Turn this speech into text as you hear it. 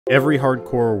Every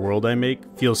hardcore world I make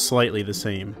feels slightly the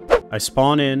same. I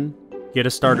spawn in, get a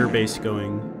starter base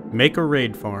going, make a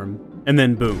raid farm, and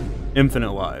then boom,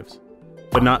 infinite lives.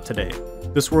 But not today.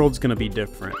 This world's gonna be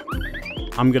different.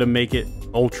 I'm gonna make it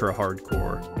ultra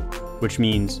hardcore, which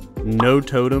means no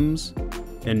totems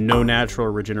and no natural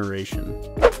regeneration,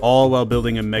 all while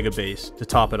building a mega base to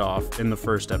top it off in the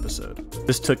first episode.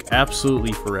 This took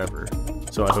absolutely forever,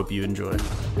 so I hope you enjoy.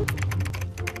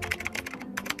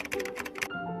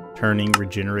 Turning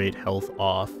regenerate health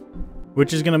off,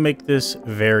 which is gonna make this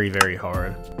very, very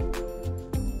hard.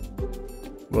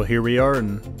 Well, here we are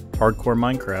in hardcore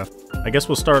Minecraft. I guess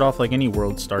we'll start off like any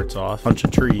world starts off. Punch a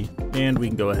tree, and we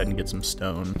can go ahead and get some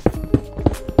stone.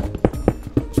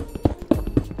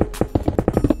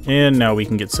 And now we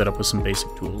can get set up with some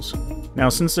basic tools. Now,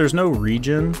 since there's no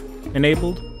regen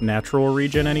enabled, natural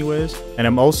regen anyways, and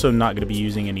I'm also not going to be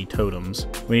using any totems,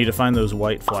 we need to find those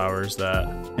white flowers that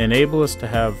enable us to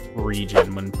have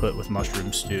regen when put with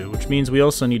mushroom stew, which means we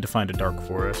also need to find a dark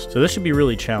forest. So this should be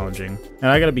really challenging,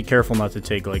 and I gotta be careful not to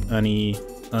take like any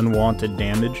unwanted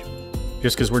damage,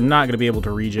 just because we're not going to be able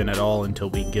to regen at all until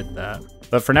we get that.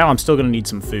 But for now, I'm still going to need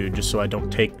some food just so I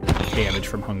don't take damage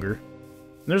from hunger.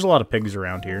 And there's a lot of pigs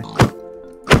around here.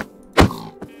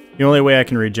 The only way I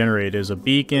can regenerate is a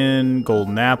beacon,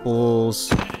 golden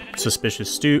apples,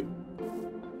 suspicious stew,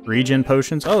 regen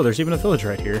potions. Oh, there's even a village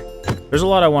right here. There's a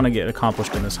lot I want to get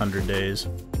accomplished in this 100 days.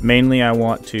 Mainly, I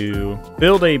want to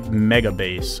build a mega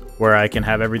base where I can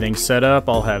have everything set up.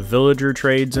 I'll have villager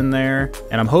trades in there,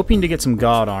 and I'm hoping to get some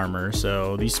god armor,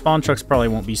 so these spawn chunks probably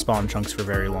won't be spawn chunks for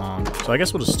very long. So I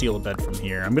guess we'll just steal a bed from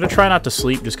here. I'm going to try not to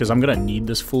sleep just because I'm going to need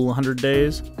this full 100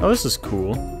 days. Oh, this is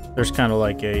cool. There's kind of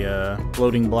like a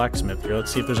floating blacksmith here.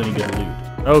 Let's see if there's any good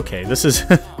loot. Okay, this is...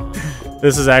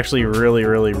 This is actually really,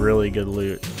 really, really good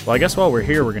loot. Well, I guess while we're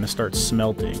here, we're going to start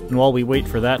smelting. And while we wait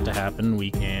for that to happen, we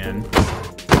can...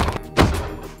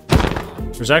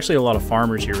 There's actually a lot of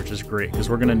farmers here, which is great, because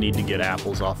we're going to need to get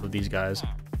apples off of these guys.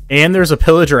 And there's a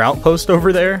pillager outpost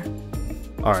over there.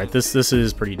 Alright, this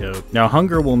is pretty dope. Now,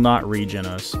 hunger will not regen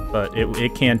us, but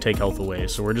it can take health away,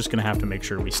 so we're just going to have to make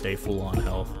sure we stay full on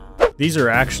health. These are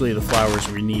actually the flowers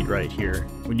we need right here.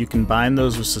 When you combine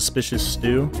those with suspicious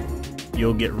stew,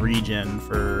 you'll get regen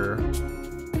for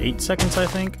 8 seconds, I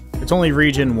think. It's only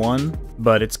regen 1,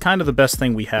 but it's kind of the best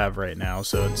thing we have right now,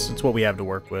 so it's what we have to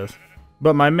work with.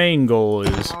 But my main goal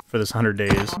is, for this 100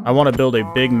 days, I want to build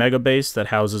a big mega base that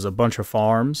houses a bunch of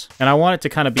farms, and I want it to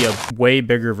kind of be a way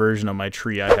bigger version of my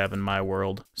tree I have in my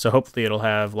world. So hopefully it'll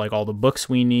have like all the books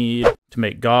we need to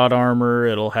make god armor,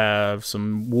 it'll have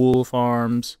some wool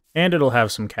farms, and it'll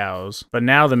have some cows. But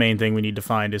now the main thing we need to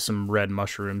find is some red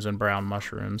mushrooms and brown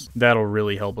mushrooms. That'll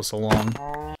really help us along.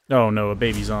 Oh no, a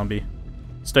baby zombie.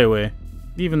 Stay away.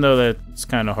 Even though that's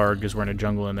kind of hard because we're in a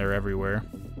jungle and they're everywhere.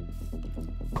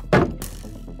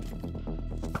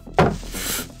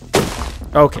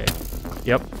 Okay.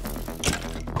 Yep.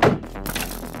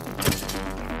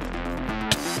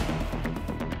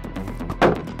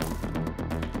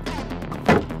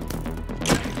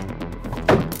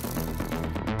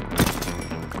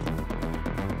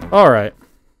 Alright.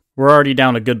 We're already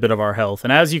down a good bit of our health,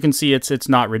 and as you can see, it's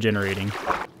not regenerating.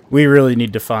 We really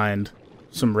need to find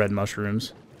some red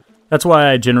mushrooms. That's why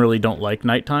I generally don't like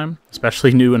nighttime,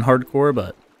 especially new and hardcore,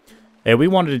 but hey, we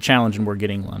wanted a challenge and we're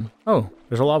getting one. Oh,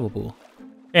 there's a lava pool.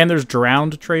 And there's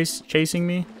drowned trace chasing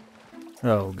me.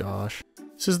 Oh gosh.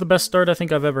 This is the best start I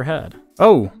think I've ever had.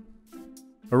 Oh!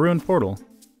 A ruined portal.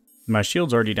 My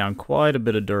shield's already down quite a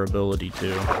bit of durability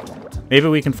too. Maybe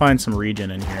we can find some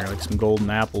regen in here, like some golden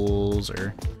apples,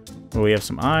 or... Well, we have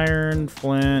some iron,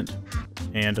 flint,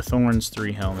 and a Thorns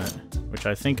 3 helmet, which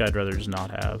I think I'd rather just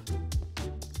not have.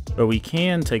 But we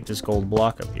can take this gold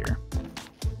block up here.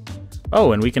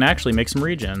 Oh, and we can actually make some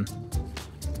regen.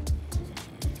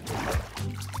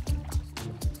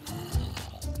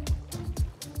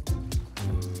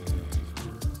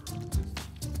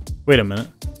 Wait a minute.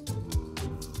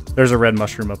 There's a red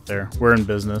mushroom up there. We're in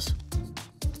business.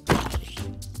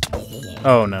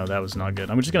 Oh no, that was not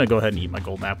good. I'm just gonna go ahead and eat my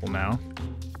golden apple now.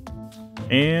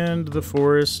 And the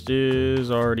forest is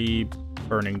already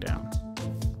burning down.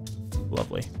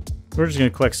 Lovely. We're just gonna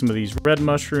collect some of these red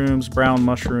mushrooms, brown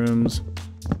mushrooms,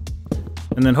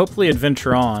 and then hopefully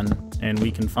adventure on and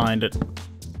we can find it.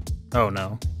 Oh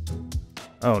no.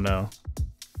 Oh no.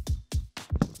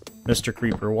 Mr.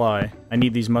 Creeper, why? I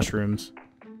need these mushrooms.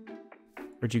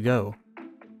 Where'd you go?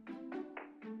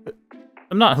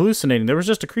 I'm not hallucinating. There was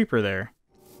just a creeper there.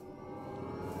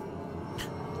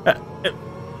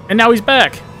 And now he's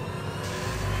back!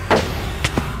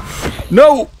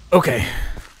 No! Okay.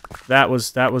 That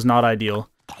was not ideal.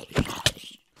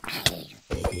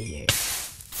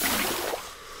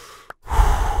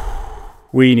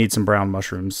 We need some brown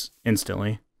mushrooms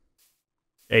instantly.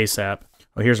 ASAP.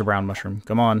 Oh, here's a brown mushroom.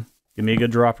 Come on. Give me a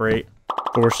good drop rate.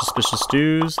 4 suspicious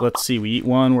stews. Let's see. We eat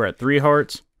one. We're at 3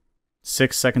 hearts.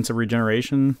 6 seconds of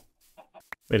regeneration.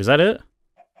 Wait, is that it?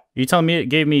 Are you telling me it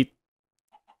gave me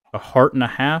a heart and a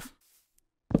half?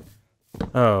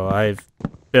 Oh, I've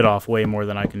bit off way more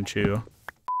than I can chew.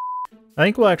 I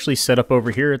think we'll actually set up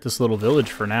over here at this little village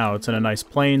for now. It's in a nice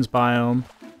plains biome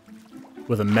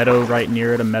with a meadow right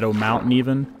near it, a meadow mountain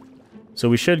even. So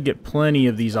we should get plenty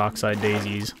of these oxide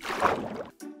daisies.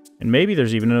 And maybe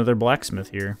there's even another blacksmith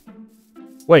here.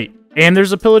 Wait, and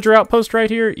there's a pillager outpost right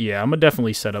here? Yeah, I'm gonna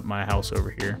definitely set up my house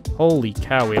over here. Holy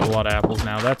cow, we have a lot of apples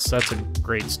now. That's a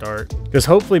great start. Because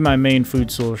hopefully my main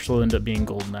food source will end up being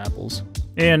golden apples.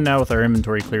 And now with our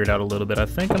inventory cleared out a little bit, I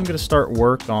think I'm gonna start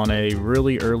work on a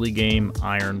really early game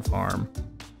iron farm.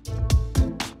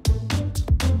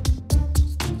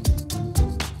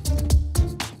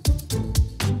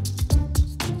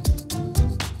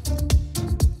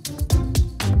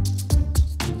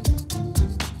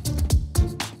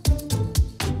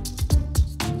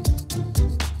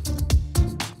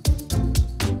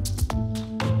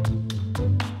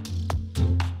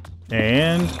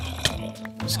 And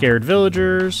scared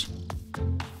villagers.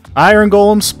 Iron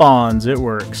golem spawns. It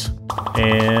works.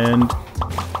 And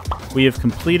we have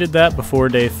completed that before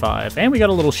day 5. And we got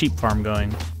a little sheep farm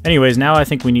going. Anyways, now I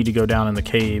think we need to go down in the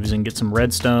caves and get some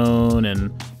redstone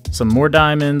and some more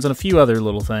diamonds and a few other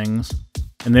little things.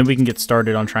 And then we can get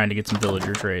started on trying to get some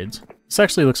villager trades. This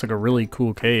actually looks like a really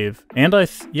cool cave. And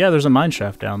yeah, there's a mine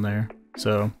shaft down there.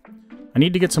 So I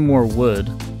need to get some more wood.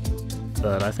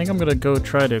 But I think I'm gonna go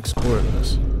try to explore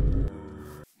this.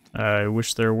 I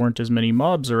wish there weren't as many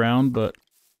mobs around, but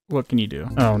what can you do?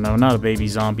 Oh no, not a baby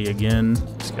zombie again.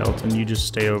 Skeleton, you just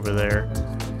stay over there.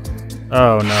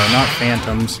 Oh no, not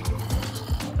phantoms.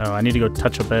 Oh, I need to go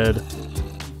touch a bed.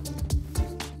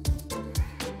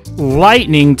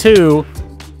 Lightning too?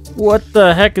 What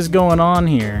the heck is going on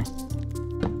here?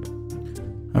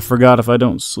 I forgot if I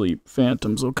don't sleep,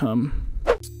 phantoms will come.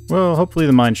 Well, hopefully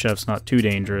the mine shaft's not too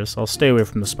dangerous. I'll stay away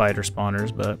from the spider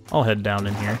spawners, but I'll head down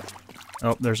in here.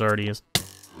 Oh, there's already a...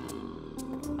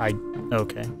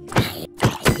 Okay.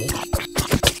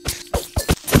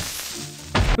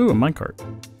 Ooh, a minecart.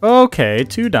 Okay,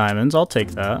 2 diamonds. I'll take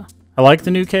that. I like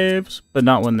the new caves, but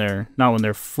not when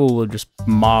they're full of just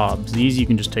mobs. These you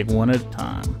can just take one at a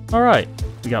time. All right,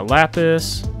 we got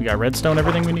lapis, we got redstone,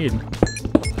 everything we need.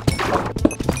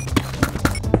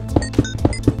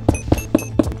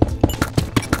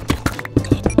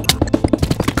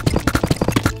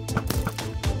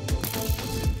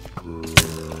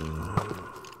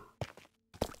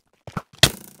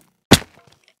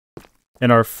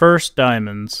 And our first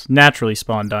diamonds, naturally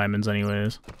spawned diamonds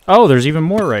anyways. Oh, there's even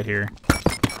more right here.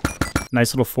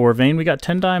 Nice little 4 vein. We got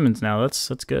 10 diamonds now. That's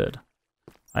good.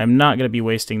 I'm not going to be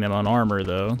wasting them on armor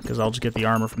though, because I'll just get the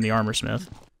armor from the armor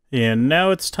smith. And now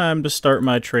it's time to start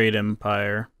my trade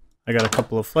empire. I got a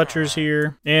couple of Fletchers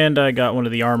here, and I got one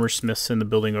of the armor smiths in the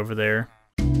building over there.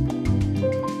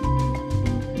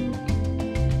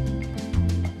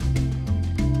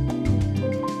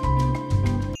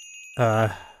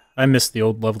 I missed the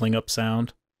old leveling up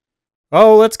sound.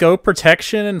 Oh, let's go.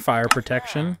 Protection and fire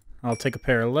protection. I'll take a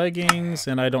pair of leggings,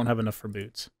 and I don't have enough for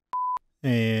boots.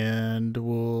 And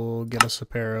we'll get us a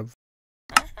pair of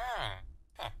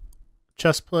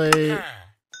chest plate,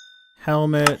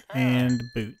 helmet, and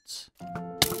boots.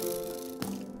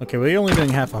 Okay, well, you're only doing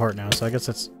half a heart now, so I guess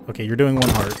that's... Okay, you're doing 1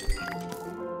 heart.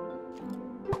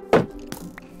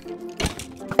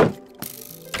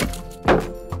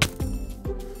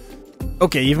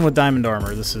 Okay, even with diamond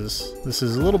armor, this is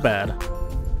a little bad.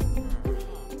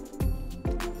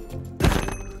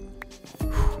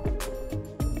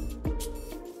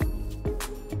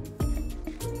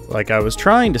 Like I was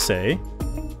trying to say,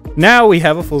 now we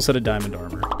have a full set of diamond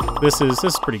armor. This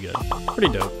is pretty good,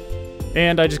 pretty dope.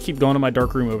 And I just keep going to my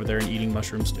dark room over there and eating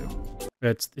mushrooms too.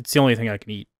 It's the only thing I can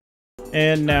eat.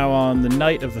 And now on the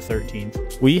night of the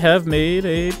 13th, we have made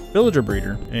a villager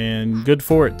breeder. And good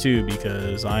for it too,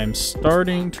 because I'm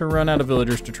starting to run out of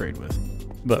villagers to trade with.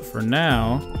 But for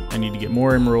now, I need to get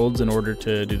more emeralds in order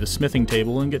to do the smithing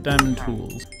table and get diamond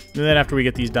tools. And then after we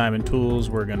get these diamond tools,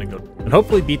 we're gonna go and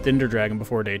hopefully beat the Ender Dragon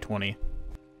before day 20.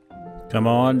 Come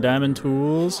on, diamond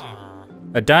tools.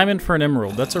 A diamond for an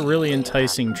emerald. That's a really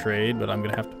enticing trade, but I'm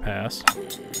gonna have to pass.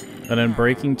 And then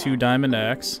breaking 2 diamond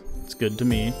axe. It's good to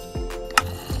me.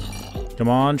 Come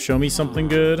on, show me something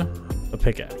good. A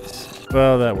pickaxe.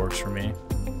 Well, that works for me.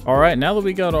 Alright, now that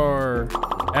we got our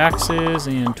axes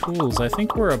and tools, I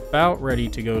think we're about ready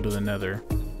to go to the nether.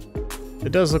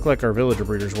 It does look like our villager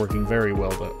breeder's working very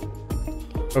well, though.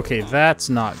 Okay, that's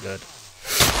not good.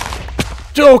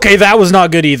 Okay, that was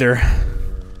not good either.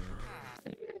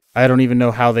 I don't even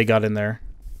know how they got in there.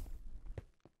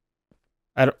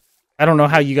 I don't know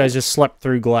how you guys just slept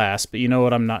through glass, but you know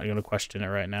what? I'm not going to question it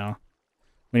right now.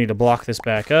 We need to block this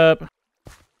back up.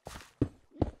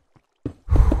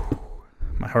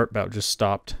 My heart about just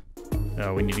stopped.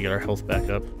 Oh, we need to get our health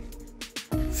back up.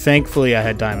 Thankfully, I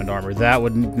had diamond armor. That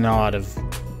would not have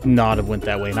went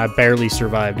that way, and I barely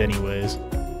survived anyways.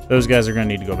 Those guys are going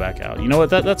to need to go back out. You know what?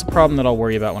 That's a problem that I'll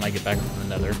worry about when I get back from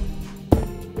the nether.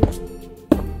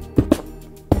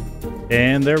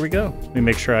 And there we go. Let me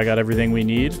make sure I got everything we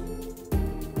need.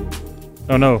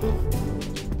 Oh no.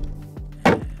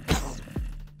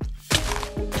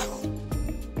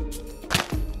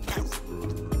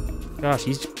 Gosh,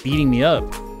 he's beating me up.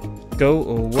 Go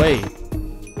away.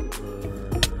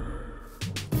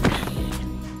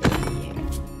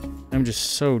 I'm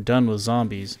just so done with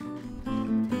zombies.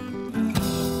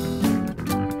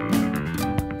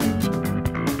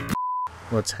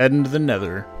 Let's head into the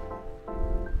nether.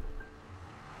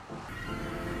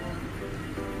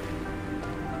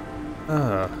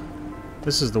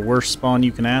 This is the worst spawn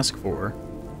you can ask for.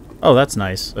 Oh, that's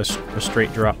nice. A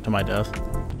straight drop to my death.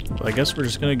 So I guess we're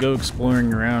just gonna go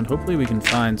exploring around. Hopefully we can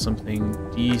find something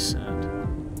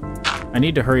decent. I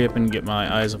need to hurry up and get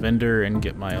my Eyes of Ender and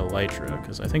get my Elytra,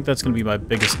 because I think that's gonna be my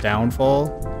biggest downfall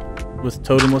with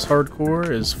Totemless Hardcore,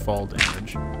 is fall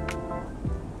damage.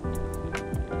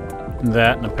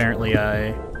 That, and apparently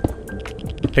I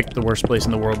picked the worst place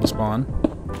in the world to spawn.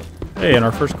 Hey, and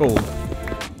our first gold.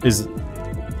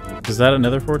 Is that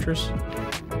another fortress?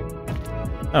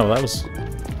 Oh, that was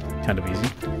kind of easy.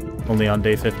 Only on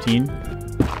day 15.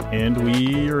 And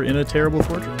we are in a terrible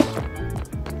fortress.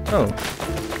 Oh.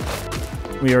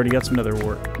 We already got some nether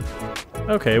wart.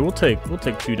 Okay, we'll take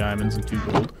 2 diamonds and 2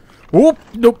 gold. Whoop!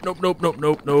 Nope, nope, nope, nope,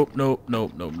 nope, nope, nope,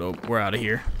 nope, nope, nope. We're out of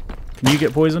here. Can you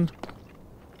get poisoned?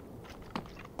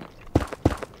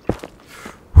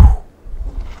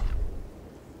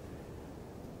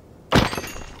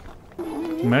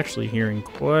 I'm actually hearing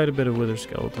quite a bit of wither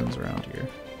skeletons around here.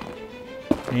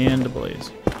 And a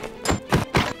blaze.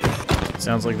 It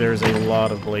sounds like there's a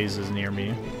lot of blazes near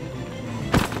me.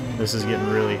 This is getting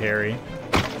really hairy.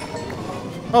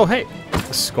 Oh, hey!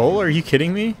 A skull? Are you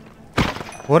kidding me?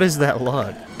 What is that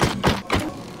luck?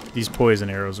 These poison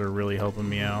arrows are really helping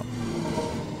me out.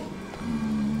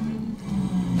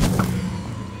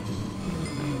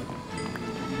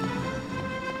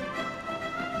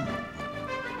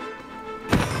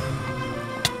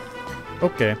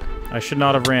 Okay, I should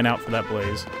not have ran out for that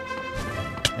blaze.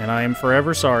 And I am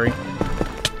forever sorry.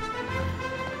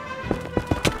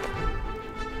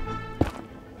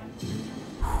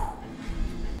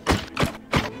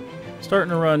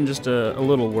 Starting to run just a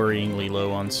little worryingly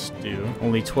low on stew.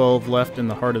 Only 12 left in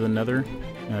the heart of the nether.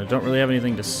 Don't really have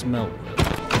anything to smelt with.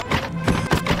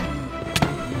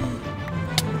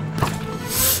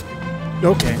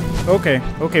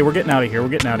 Okay, we're getting out of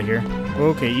here,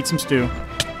 Okay, eat some stew.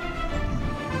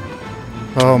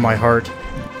 Oh, my heart.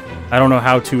 I don't know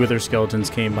how 2 wither skeletons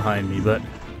came behind me, but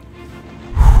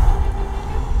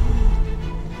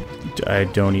I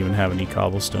don't even have any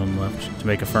cobblestone left to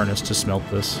make a furnace to smelt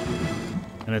this.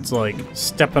 And it's like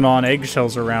stepping on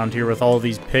eggshells around here with all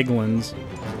these piglins.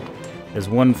 Is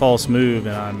one false move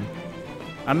and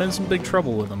I'm in some big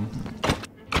trouble with them.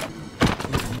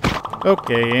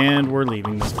 Okay, and we're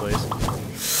leaving this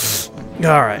place.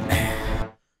 Alright.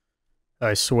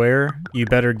 I swear, you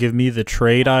better give me the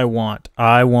trade I want.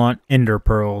 I want ender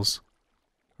pearls.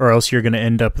 Or else you're gonna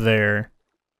end up there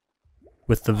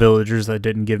with the villagers that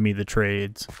didn't give me the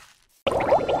trades.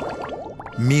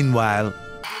 Meanwhile...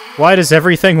 Why does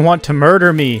everything want to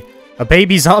murder me? A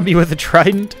baby zombie with a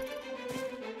trident?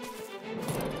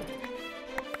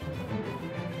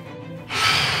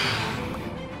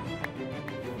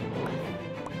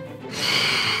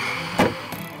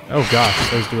 Oh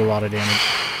gosh, those do a lot of damage.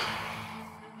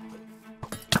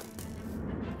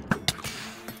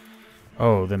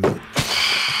 Oh, them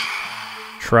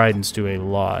tridents do a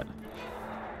lot.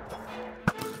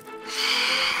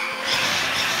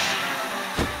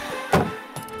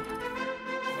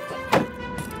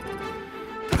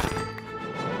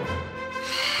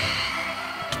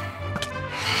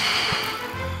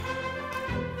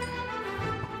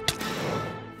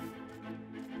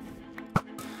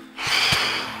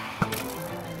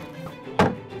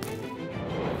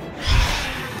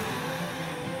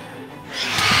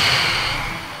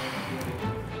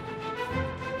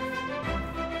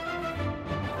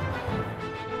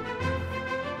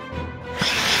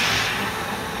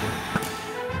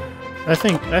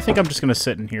 I think I'm just gonna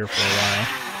sit in here for a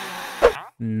while.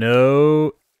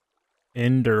 No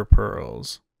ender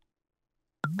pearls.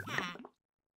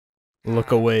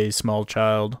 Look away, small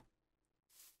child.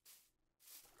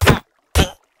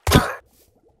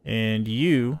 And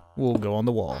you will go on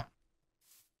the wall.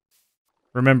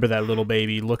 Remember that, little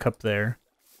baby. Look up there.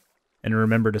 And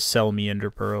remember to sell me ender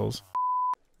pearls.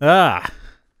 Ah!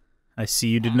 I see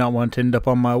you did not want to end up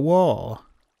on my wall.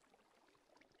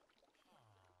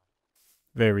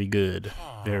 Very good.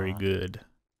 Very good.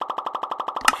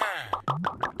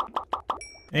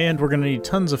 And we're going to need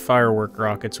tons of firework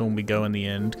rockets when we go in the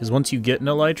end, because once you get an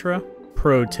elytra,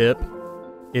 pro tip,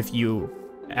 if you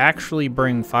actually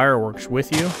bring fireworks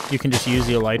with you, you can just use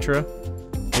the elytra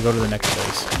to go to the next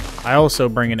place. I also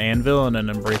bring an anvil and an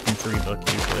Unbreaking 3 book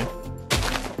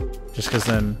usually, just because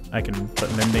then I can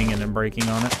put mending and unbreaking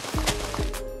on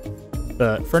it.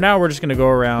 But for now, we're just going to go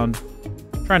around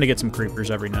trying to get some creepers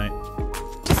every night.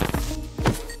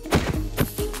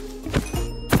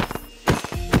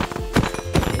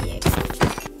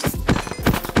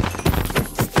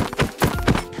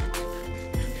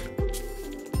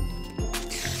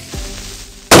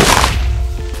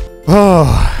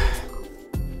 Oh,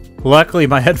 luckily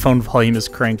my headphone volume is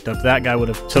cranked up. That guy would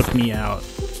have took me out.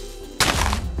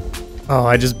 Oh,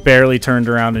 I just barely turned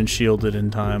around and shielded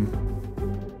in time.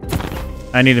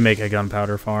 I need to make a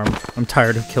gunpowder farm. I'm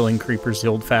tired of killing creepers the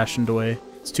old-fashioned way.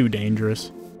 It's too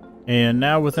dangerous. And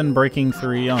now within Breaking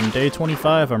 3 on day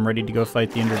 25, I'm ready to go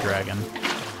fight the Ender Dragon.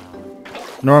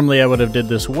 Normally I would have did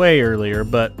this way earlier,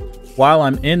 but while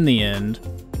I'm in the end,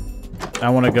 I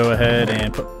want to go ahead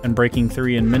and put Unbreaking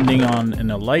 3 and Mending on an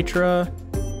elytra,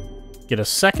 get a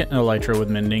second elytra with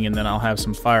Mending, and then I'll have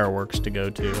some fireworks to go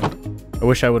to. I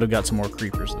wish I would have got some more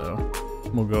creepers though.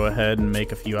 We'll go ahead and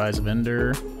make a few Eyes of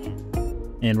Ender,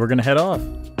 and we're gonna head off.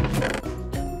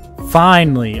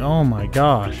 Finally! Oh my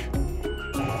gosh.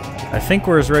 I think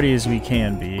we're as ready as we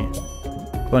can be.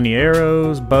 Plenty of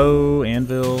arrows, bow,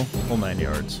 anvil, whole 9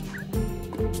 yards.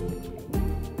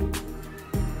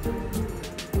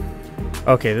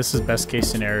 Okay, this is best case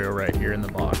scenario right here in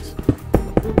the box.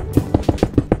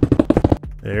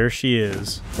 There she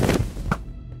is.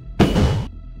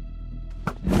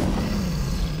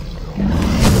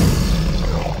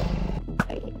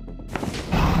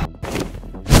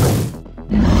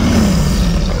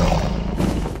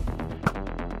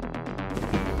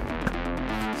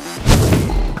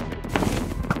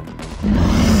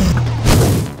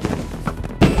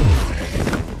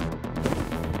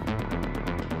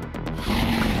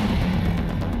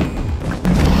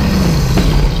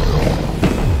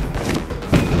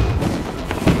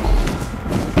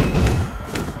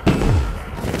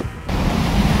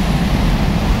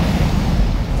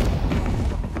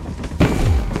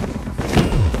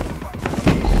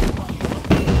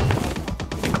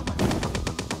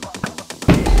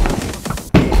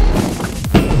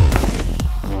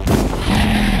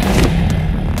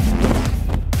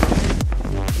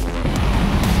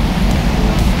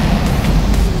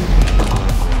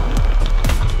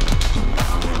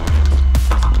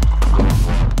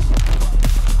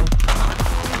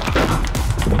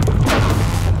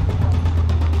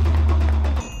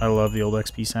 I love the old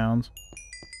XP sounds.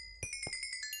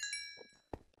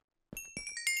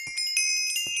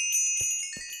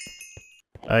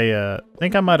 I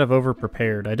think I might have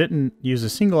over-prepared. I didn't use a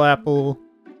single apple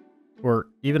or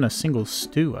even a single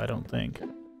stew, I don't think.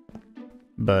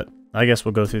 But I guess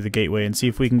we'll go through the gateway and see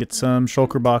if we can get some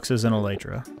shulker boxes and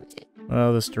elytra.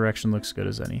 Well, this direction looks good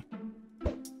as any.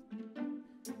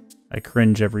 I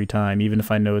cringe every time, even if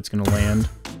I know it's going to land.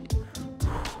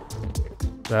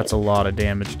 That's a lot of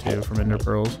damage, too, from Ender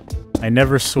Pearls. I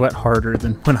never sweat harder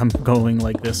than when I'm going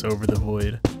like this over the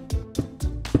void.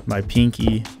 My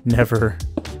pinky never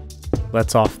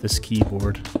lets off this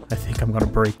keyboard. I think I'm gonna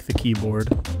break the keyboard.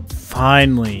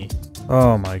 Finally!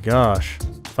 Oh my gosh.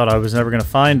 Thought I was never gonna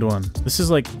find one. This is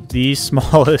like the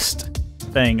smallest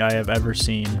thing I have ever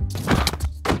seen.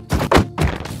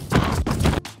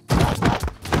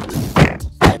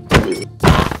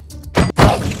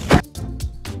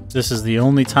 This is the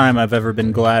only time I've ever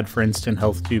been glad for instant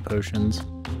health 2 potions.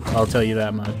 I'll tell you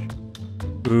that much.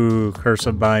 Ooh, Curse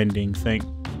of Binding,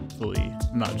 thankfully.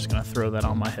 I'm not just gonna throw that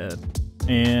on my head.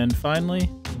 And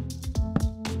finally...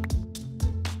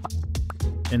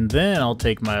 And then I'll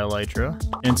take my elytra,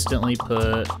 instantly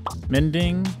put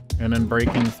Mending, and then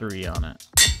Breaking 3 on it.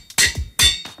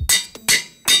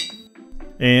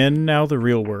 And now the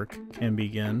real work can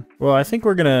begin. Well, I think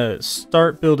we're gonna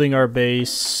start building our base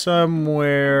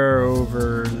somewhere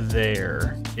over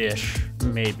there-ish,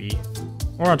 maybe.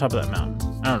 Or on top of that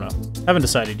mountain. I don't know. Haven't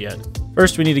decided yet.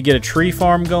 First, we need to get a tree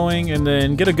farm going, and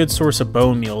then get a good source of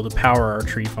bone meal to power our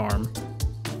tree farm.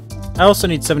 I also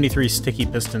need 73 sticky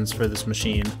pistons for this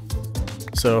machine.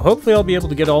 So hopefully I'll be able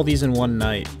to get all these in one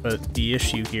night, but the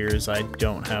issue here is I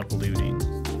don't have looting.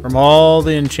 From all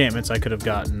the enchantments I could have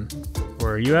gotten.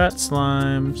 Where are you at,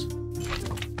 slimes?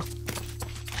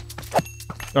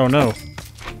 Oh no.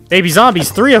 Baby zombies,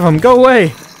 3 of them, go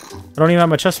away! I don't even have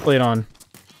my chest plate on.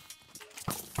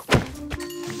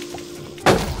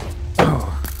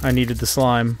 Oh, I needed the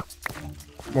slime.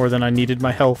 More than I needed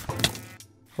my health.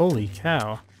 Holy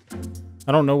cow.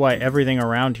 I don't know why everything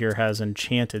around here has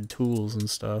enchanted tools and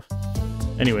stuff.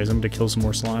 Anyways, I'm gonna kill some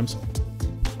more slimes.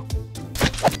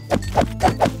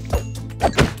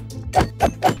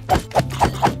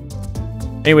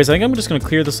 Anyways, I think I'm just gonna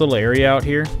clear this little area out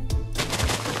here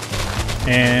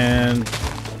and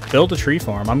build a tree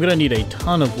farm. I'm gonna need a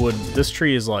ton of wood. This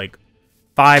tree is like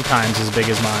 5 times as big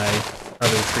as my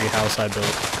other tree house I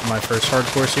built in my first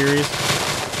hardcore series.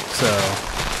 So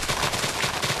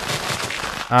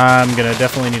I'm gonna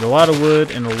definitely need a lot of wood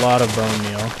and a lot of bone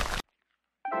meal.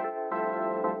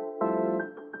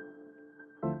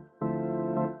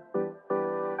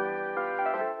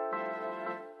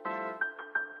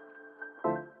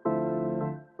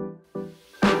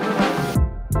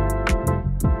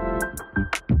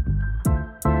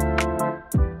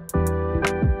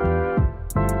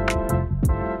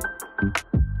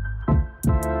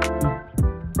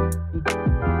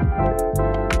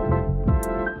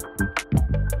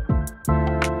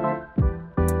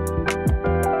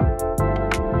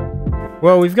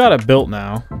 Well, we've got it built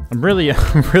now. I'm really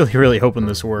hoping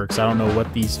this works. I don't know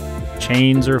what these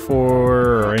chains are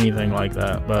for or anything like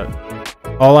that, but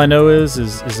all I know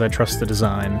is I trust the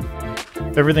design.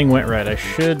 If everything went right, I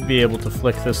should be able to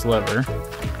flick this lever.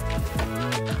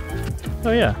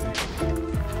 Oh yeah.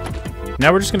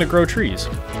 Now we're just gonna grow trees.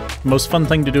 Most fun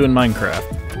thing to do in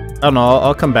Minecraft. I don't know,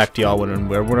 I'll come back to y'all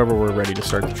whenever we're ready to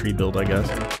start the tree build, I guess.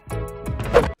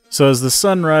 So as the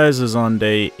sun rises on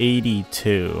day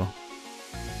 82,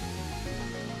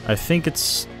 I think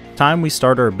it's time we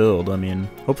start our build. I mean,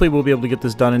 hopefully we'll be able to get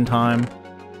this done in time.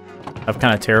 I've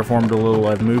kind of terraformed a little.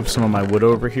 I've moved some of my wood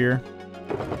over here.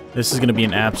 This is going to be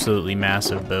an absolutely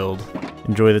massive build.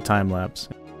 Enjoy the time lapse.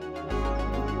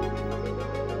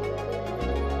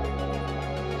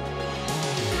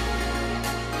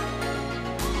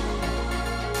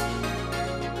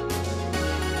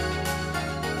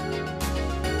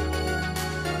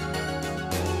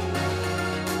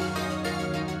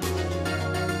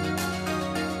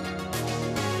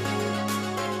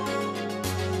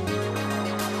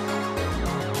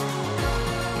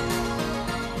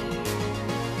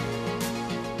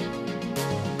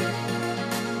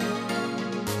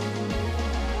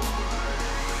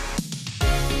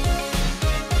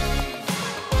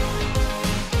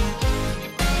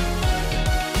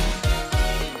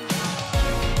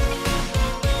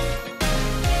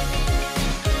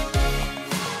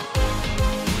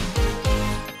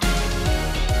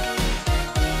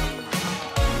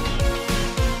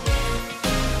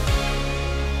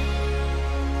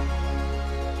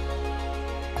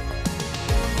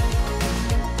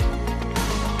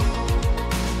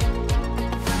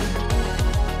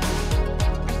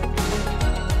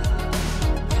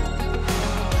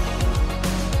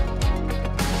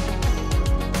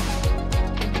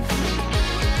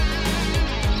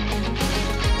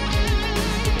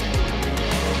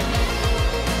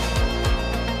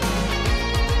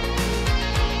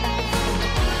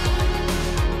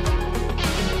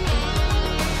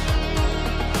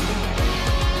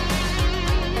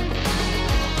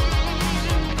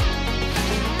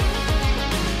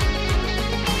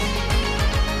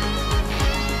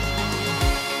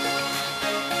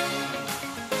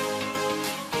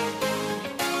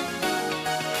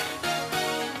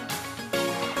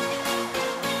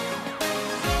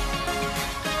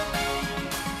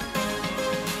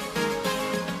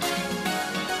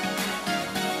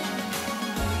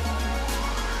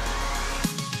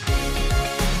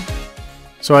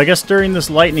 So I guess during this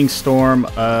lightning storm,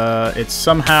 it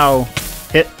somehow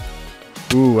hit...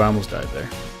 Ooh, I almost died there.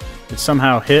 It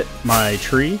somehow hit my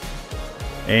tree,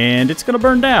 and it's gonna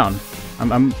burn down.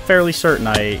 I'm fairly certain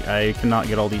I cannot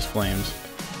get all these flames.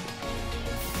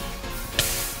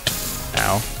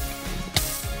 Ow.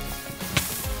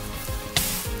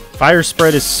 Fire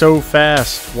spread is so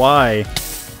fast. Why?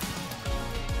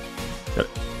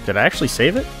 Did I actually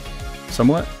save it?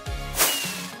 Somewhat?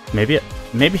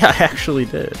 Maybe I actually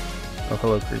did. Oh,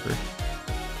 hello, creeper.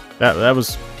 That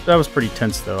was pretty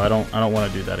tense though. I don't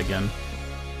want to do that again.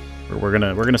 We're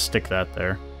gonna stick that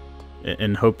there,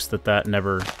 in hopes that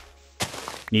never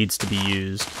needs to be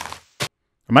used.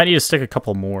 I might need to stick a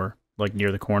couple more, like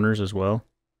near the corners as well.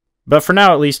 But for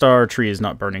now, at least our tree is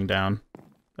not burning down.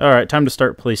 Alright, time to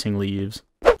start placing leaves.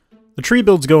 The tree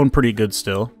build's going pretty good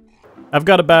still. I've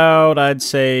got about, I'd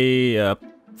say, a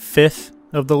fifth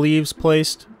of the leaves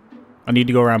placed. I need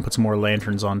to go around and put some more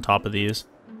lanterns on top of these.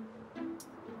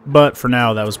 But for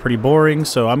now, that was pretty boring,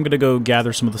 so I'm going to go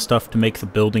gather some of the stuff to make the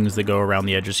buildings that go around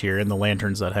the edges here and the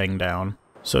lanterns that hang down.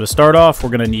 So to start off, we're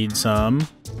going to need some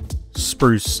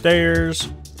spruce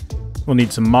stairs. We'll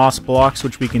need some moss blocks,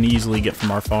 which we can easily get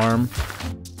from our farm.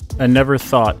 I never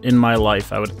thought in my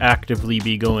life I would actively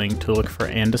be going to look for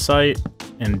andesite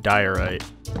and diorite,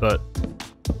 but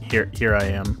here I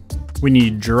am. We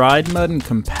need dried mud and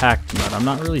compact mud. I'm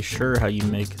not really sure how you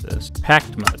make this.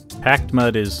 Packed mud. Packed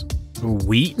mud is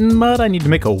wheaten mud? I need to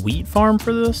make a wheat farm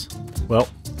for this? Well,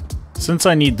 since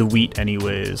I need the wheat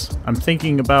anyways, I'm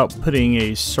thinking about putting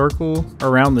a circle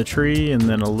around the tree and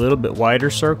then a little bit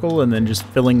wider circle and then just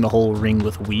filling the whole ring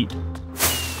with wheat.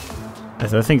 I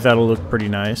think that'll look pretty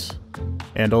nice.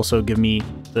 And also give me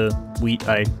the wheat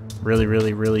I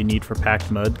really need for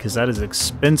packed mud, because that is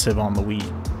expensive on the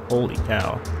wheat. Holy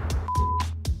cow.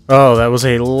 Oh, that was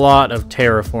a lot of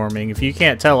terraforming. If you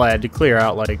can't tell, I had to clear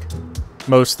out like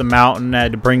most of the mountain. I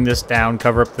had to bring this down,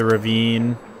 cover up the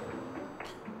ravine.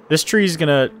 This tree's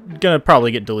gonna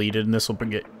probably get deleted, and this will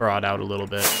get brought out a little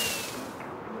bit.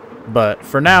 But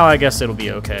for now, I guess it'll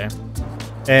be okay.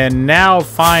 And now,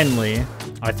 finally,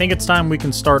 I think it's time we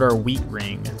can start our wheat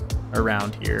ring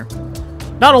around here.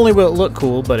 Not only will it look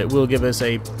cool, but it will give us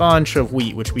a bunch of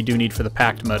wheat, which we do need for the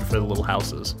packed mud for the little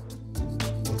houses.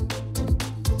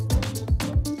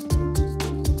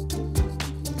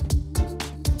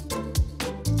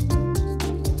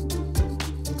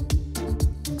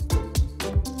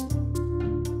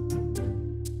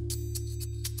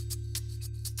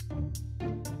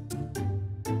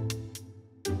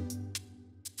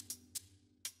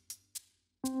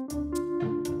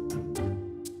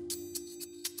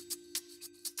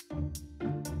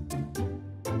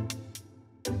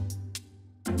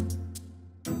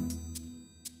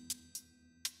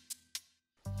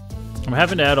 I'm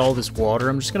having to add all this water.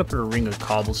 I'm just going to put a ring of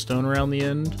cobblestone around the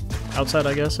end. Outside,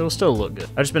 I guess. It'll still look good.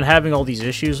 I've just been having all these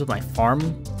issues with my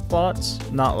farm plots.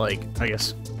 Not like, I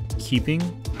guess, keeping.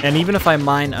 And even if I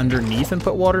mine underneath and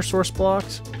put water source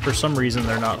blocks, for some reason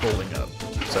they're not holding up.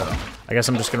 So I guess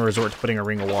I'm just going to resort to putting a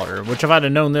ring of water. Which if I'd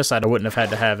have known this, I wouldn't have had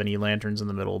to have any lanterns in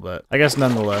the middle. But I guess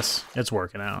nonetheless, it's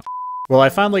working out. Well, I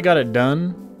finally got it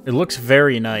done. It looks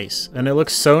very nice, and it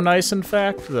looks so nice, in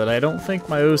fact, that I don't think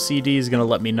my OCD is going to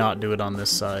let me not do it on this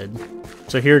side.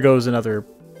 So here goes another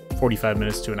 45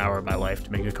 minutes to an hour of my life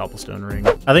to make a cobblestone ring.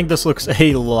 I think this looks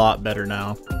a lot better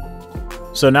now.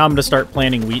 So now I'm going to start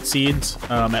planting wheat seeds.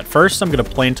 At first, I'm going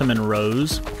to plant them in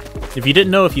rows. If you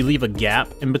didn't know, if you leave a gap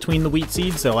in between the wheat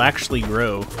seeds, they'll actually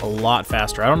grow a lot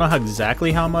faster. I don't know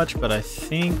exactly how much, but I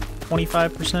think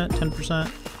 25%,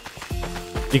 10%.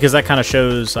 Because that kind of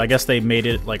shows, I guess they made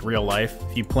it like real life.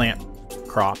 If you plant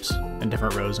crops in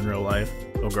different rows in real life,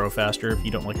 they'll grow faster if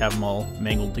you don't like have them all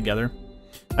mangled together.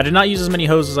 I did not use as many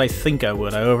hoes as I think I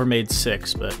would. I overmade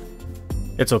 6, but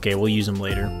it's okay, we'll use them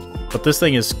later. But this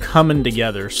thing is coming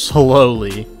together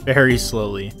slowly, very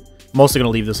slowly. I'm also going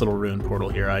to leave this little ruined portal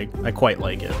here. I quite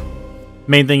like it.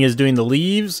 Main thing is doing the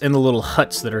leaves and the little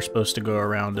huts that are supposed to go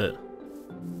around it.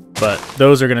 But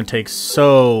those are going to take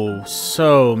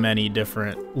so many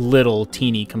different little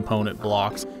teeny component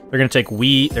blocks. They're going to take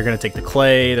wheat, they're going to take the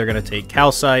clay, they're going to take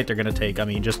calcite, they're going to take, I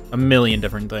mean, just a million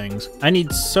different things. I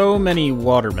need so many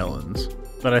watermelons,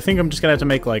 but I think I'm just going to have to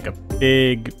make like a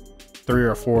big 3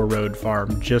 or 4 road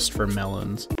farm just for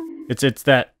melons.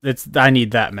 I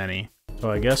need that many.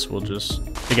 So I guess we'll just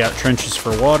dig out trenches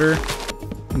for water.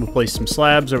 We'll place some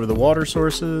slabs over the water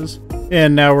sources.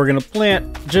 And now we're going to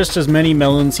plant just as many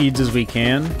melon seeds as we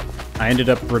can. I ended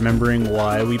up remembering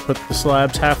why we put the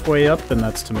slabs halfway up, and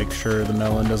that's to make sure the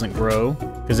melon doesn't grow.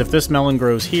 Because if this melon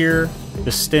grows here,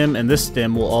 the stem and this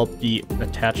stem will all be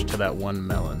attached to that one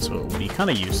melon, so it will be kind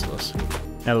of useless.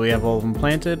 Now that we have all of them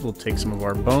planted, we'll take some of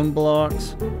our bone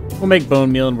blocks. We'll make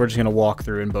bone meal, and we're just going to walk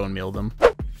through and bone meal them.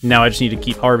 Now I just need to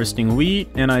keep harvesting wheat,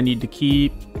 and I need to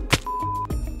keep...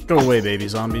 Go away, baby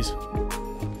zombies.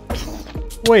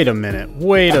 Wait a minute,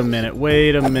 wait a minute,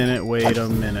 wait a minute, wait a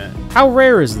minute. How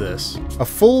rare is this? A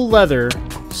full leather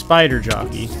spider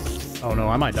jockey. Oh no,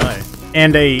 I might die.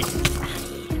 And a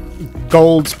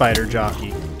gold spider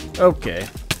jockey. Okay.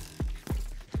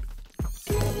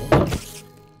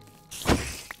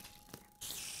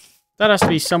 That has to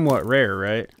be somewhat rare,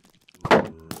 right? I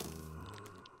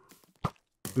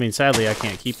mean, sadly, I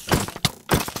can't keep them.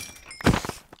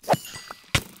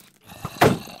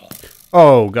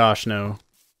 Oh, gosh, no.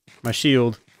 My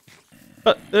shield.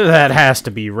 But that has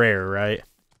to be rare, right?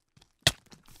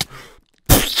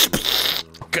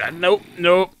 God, nope,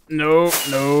 nope, nope,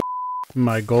 nope.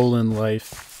 My goal in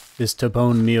life is to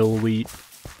bone meal wheat,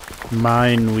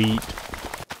 mine wheat,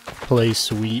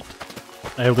 place wheat.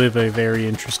 I live a very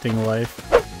interesting life.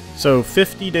 So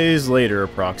 50 days later,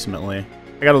 approximately,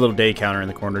 I got a little day counter in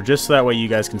the corner, just so that way you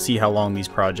guys can see how long these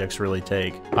projects really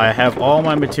take. I have all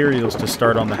my materials to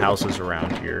start on the houses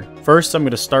around here. First, I'm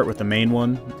going to start with the main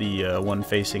one, the one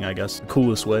facing, I guess, the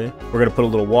coolest way. We're going to put a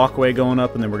little walkway going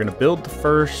up, and then we're going to build the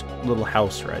first little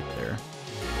house right there.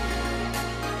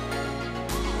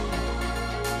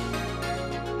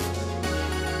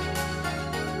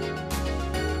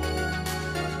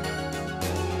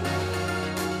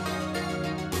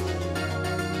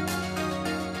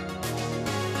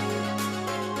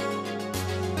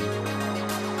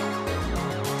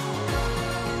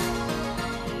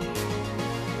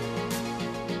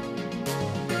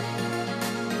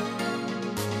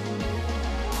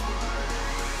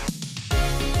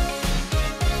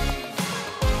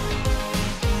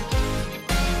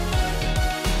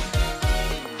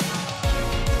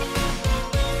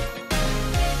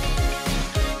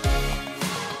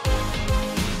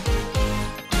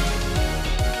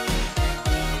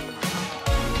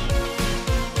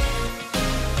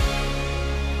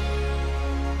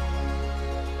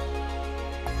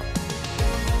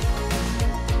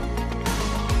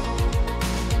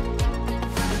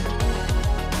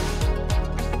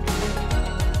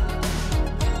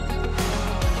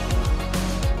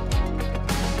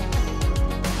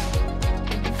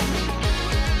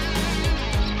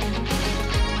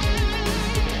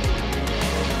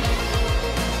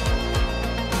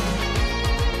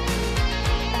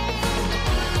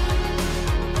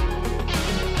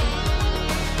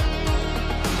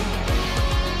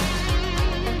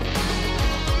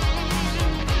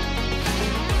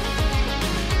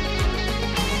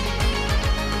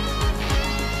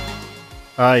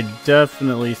 I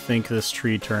definitely think this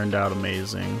tree turned out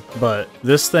amazing, but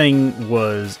this thing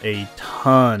was a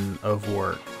ton of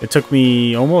work. It took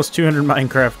me almost 200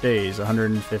 Minecraft days,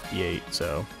 158,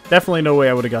 so definitely no way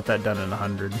I would have got that done in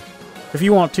 100. If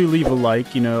you want to, leave a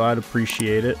like, you know, I'd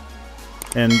appreciate it.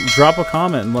 And drop a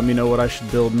comment and let me know what I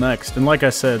should build next. And like I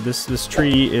said, this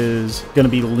tree is going to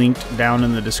be linked down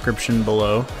in the description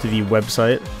below to the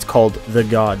website. It's called the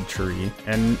God Tree,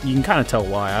 and you can kind of tell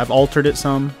why. I've altered it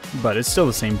some, but it's still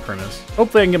the same premise.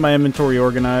 Hopefully I can get my inventory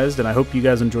organized, and I hope you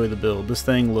guys enjoy the build. This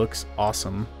thing looks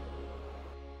awesome.